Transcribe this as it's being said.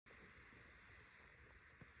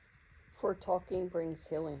For talking brings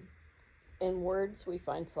healing. In words we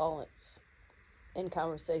find solace. In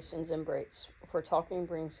conversations embrace. For talking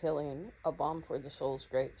brings healing, a balm for the soul's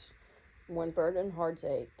grapes. When burdened hearts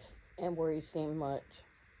ache, and worries seem much,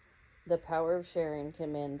 the power of sharing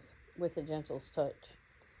can mend with a gentle touch.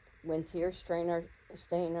 When tears stain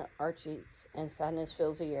our cheeks, and sadness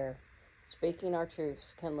fills the air, speaking our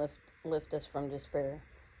truths can lift us from despair.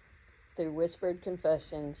 Through whispered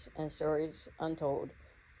confessions and stories untold,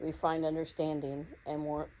 we find understanding and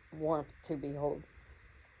warmth to behold.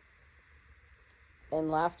 In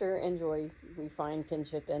laughter and joy we find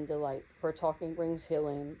kinship and delight, for talking brings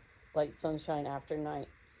healing like sunshine after night.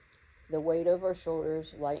 The weight of our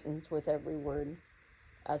shoulders lightens with every word,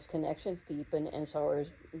 as connections deepen and sorrows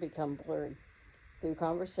become blurred. Through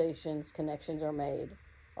conversations, connections are made,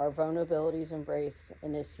 our vulnerabilities embraced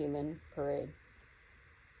in this human parade.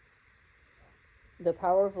 The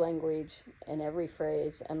power of language in every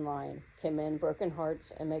phrase and line can mend broken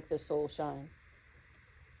hearts and make the soul shine.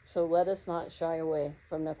 So let us not shy away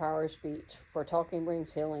from the power of speech, for talking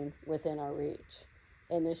brings healing within our reach.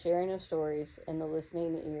 In the sharing of stories and the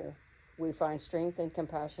listening ear, we find strength and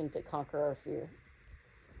compassion to conquer our fear.